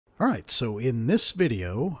Alright, so in this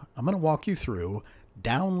video, I'm going to walk you through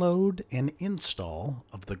download and install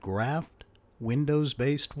of the Graft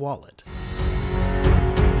Windows-based wallet.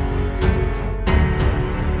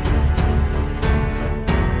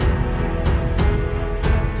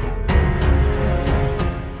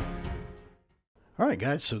 Alright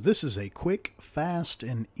guys, so this is a quick, fast,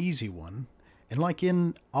 and easy one. And like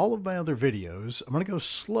in all of my other videos, I'm going to go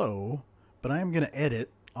slow, but I am going to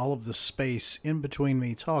edit all of the space in between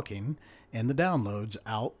me talking and the downloads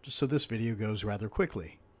out so this video goes rather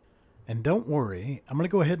quickly. And don't worry, I'm going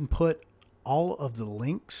to go ahead and put all of the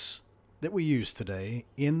links that we use today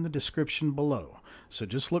in the description below. So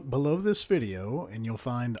just look below this video and you'll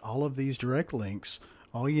find all of these direct links.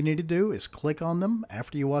 All you need to do is click on them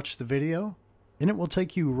after you watch the video, and it will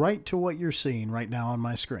take you right to what you're seeing right now on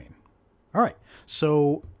my screen. Alright,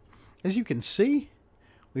 so as you can see,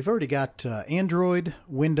 we've already got Android,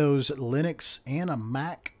 Windows, Linux, and a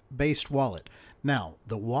Mac-based wallet. Now,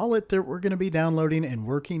 the wallet that we're going to be downloading and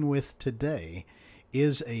working with today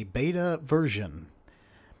is a beta version.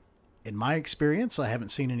 In my experience, I haven't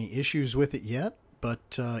seen any issues with it yet,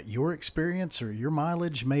 but your experience or your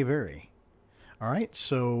mileage may vary. All right,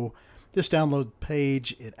 so this download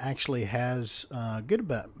page, it actually has a good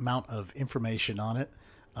amount of information on it.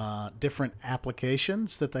 Different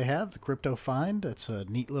applications that they have. The Crypto Find, that's a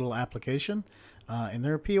neat little application, and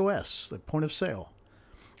their POS, the point of sale.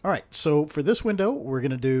 All right, so for this window, we're going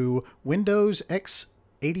to do Windows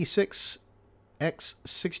x86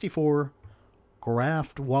 x64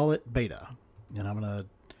 Graft Wallet Beta, and I'm going to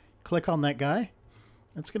click on that guy.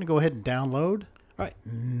 It's going to go ahead and download. All right,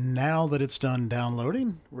 now that it's done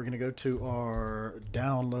downloading, we're going to go to our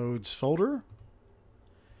downloads folder.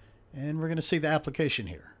 And we're going to see the application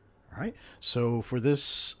here. All right. So for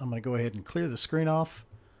this, I'm going to go ahead and clear the screen off,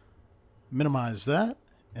 minimize that,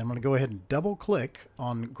 and I'm going to go ahead and double click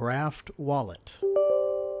on Graft Wallet.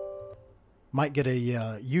 Might get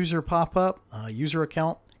a user pop-up, user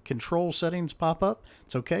account control settings pop-up.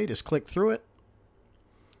 It's okay. Just click through it.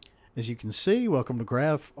 As you can see, welcome to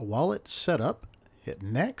Graft Wallet Setup. Hit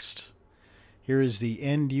Next. Here is the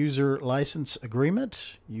end user license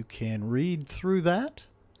agreement. You can read through that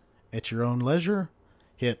at your own leisure.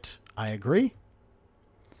 Hit I agree.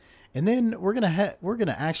 And then we're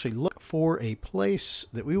gonna actually look for a place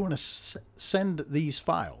that we want to send these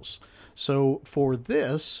files. So for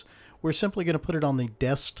this, we're simply going to put it on the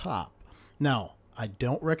desktop. Now, I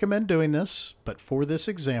don't recommend doing this, but for this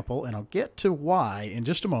example, and I'll get to why in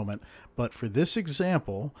just a moment, but for this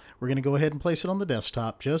example, we're going to go ahead and place it on the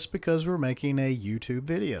desktop just because we're making a YouTube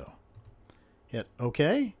video. Hit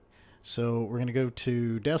OK. So we're going to go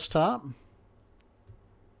to desktop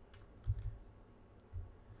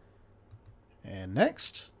and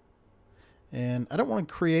next. And I don't want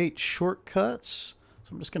to create shortcuts, so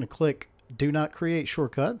I'm just going to click do not create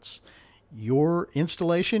shortcuts. Your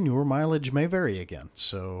installation, your mileage may vary again.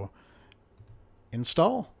 So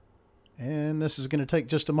install, and this is going to take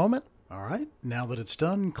just a moment. All right, now that it's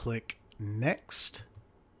done, click next.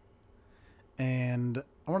 And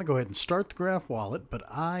I want to go ahead and start the Graft wallet, but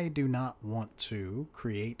I do not want to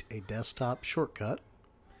create a desktop shortcut.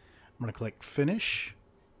 I'm going to click Finish.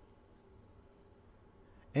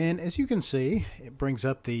 And as you can see, it brings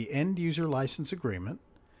up the End User License Agreement.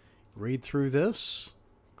 Read through this,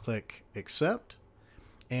 click Accept,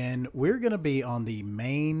 and we're going to be on the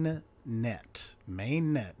main net.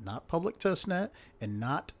 Main net, not public testnet and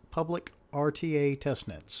not public RTA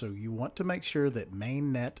testnet. So you want to make sure that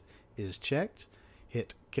main net is checked.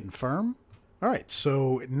 Hit confirm. All right,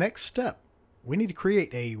 so next step, we need to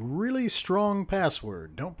create a really strong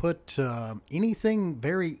password. Don't put anything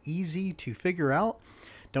very easy to figure out.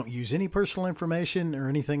 Don't use any personal information or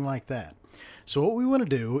anything like that. So what we want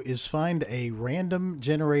to do is find a random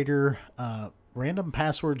generator, random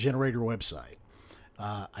password generator website.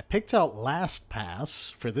 I picked out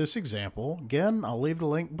LastPass for this example. Again, I'll leave the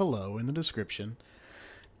link below in the description.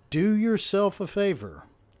 Do yourself a favor.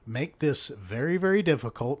 Make this very, very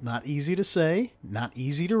difficult, not easy to say, not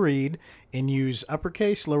easy to read, and use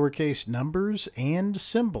uppercase, lowercase numbers, and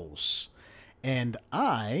symbols. And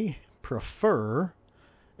I prefer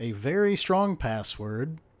a very strong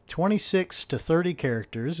password. 26 to 30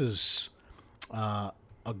 characters is a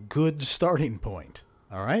good starting point.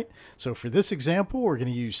 All right, so for this example, we're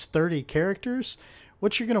going to use 30 characters.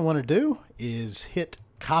 What you're going to want to do is hit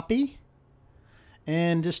copy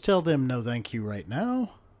and just tell them no thank you right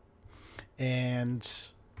now. And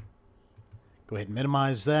go ahead and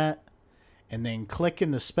minimize that. And then click in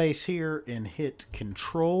the space here and hit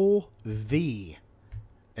Control V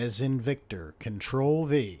as in Victor. Control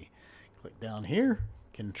V. Click down here,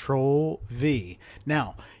 Control V.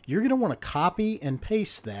 Now, you're going to want to copy and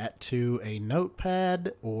paste that to a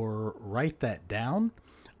notepad or write that down.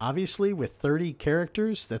 Obviously, with 30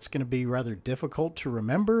 characters, that's going to be rather difficult to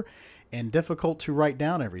remember and difficult to write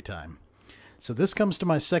down every time. So this comes to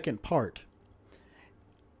my second part.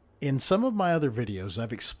 In some of my other videos,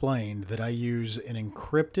 I've explained that I use an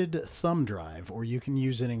encrypted thumb drive, or you can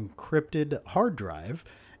use an encrypted hard drive,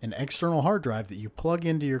 an external hard drive that you plug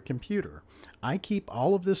into your computer. I keep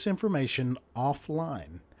all of this information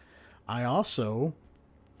offline. I also,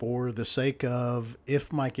 for the sake of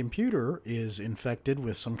if my computer is infected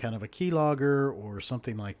with some kind of a keylogger or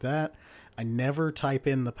something like that, I never type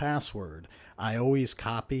in the password. I always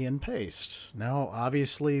copy and paste. Now,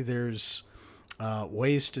 obviously, there's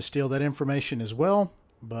ways to steal that information as well,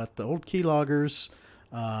 but the old keyloggers,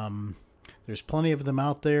 there's plenty of them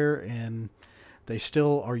out there, and they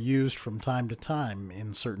still are used from time to time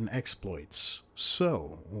in certain exploits.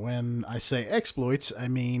 So when I say exploits, I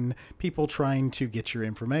mean people trying to get your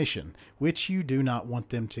information, which you do not want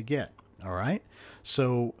them to get. All right.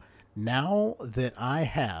 So now that I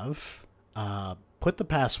have put the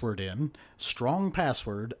password in, strong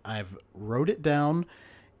password, I've wrote it down,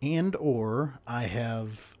 and or I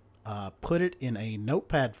have put it in a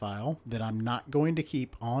notepad file that I'm not going to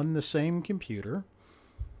keep on the same computer.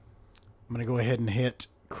 I'm going to go ahead and hit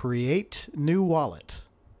Create New Wallet.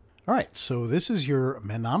 All right, so this is your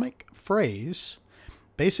mnemonic phrase.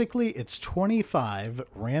 Basically, it's 25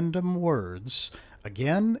 random words.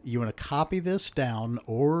 Again, you want to copy this down,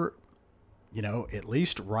 or, you know, at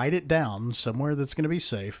least write it down somewhere that's going to be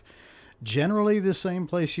safe. Generally the same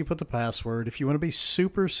place you put the password. If you want to be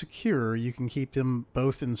super secure, you can keep them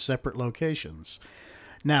both in separate locations.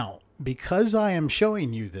 Now, because I am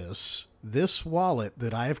showing you this wallet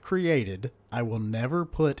that I have created, I will never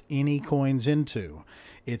put any coins into.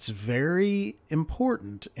 It's very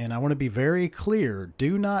important, and I want to be very clear.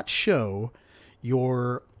 Do not show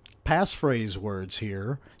your passphrase words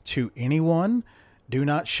here to anyone. Do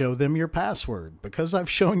not show them your password. Because I've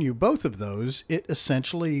shown you both of those, it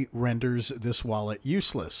essentially renders this wallet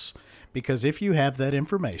useless. Because if you have that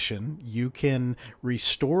information, you can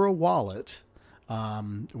restore a wallet.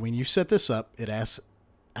 When you set this up, it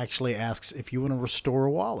actually asks if you want to restore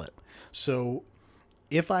a wallet. So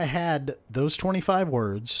if I had those 25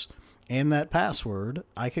 words and that password,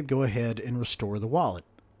 I could go ahead and restore the wallet.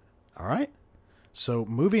 All right. So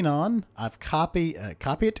moving on, I've copy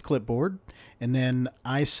it to clipboard, and then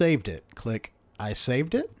I saved it. Click I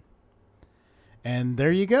saved it. And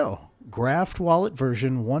there you go. Graft wallet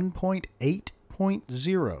version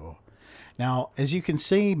 1.8.0. Now, as you can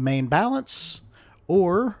see, main balance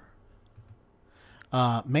or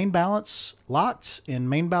main balance locked and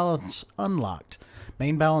main balance unlocked.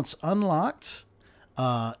 Main balance unlocked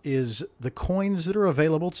is the coins that are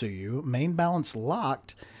available to you. Main balance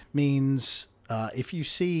locked means if you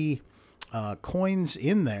see coins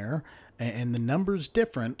in there and the numbers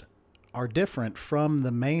are different from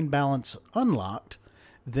the main balance unlocked,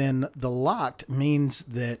 then the locked means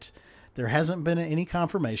that there hasn't been any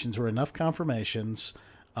confirmations or enough confirmations,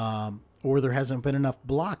 or there hasn't been enough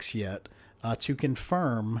blocks yet to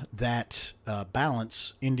confirm that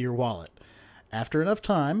balance into your wallet. After enough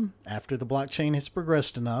time, after the blockchain has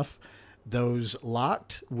progressed enough, those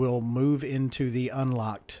locked will move into the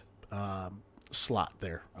unlocked slot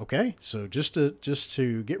there. Okay, so just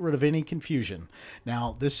to get rid of any confusion.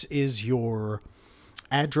 Now, this is your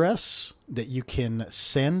address that you can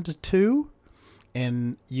send to,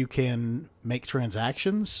 and you can make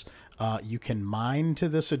transactions. You can mine to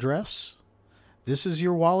this address. This is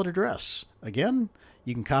your wallet address. Again,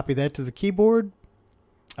 you can copy that to the clipboard,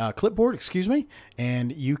 excuse me,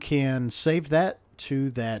 and you can save that to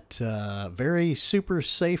that very super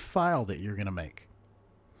safe file that you're going to make.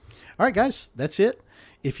 All right, guys, that's it.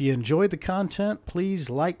 If you enjoyed the content, please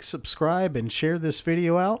like, subscribe, and share this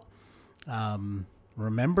video out.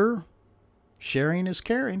 Remember, sharing is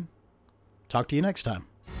caring. Talk to you next time.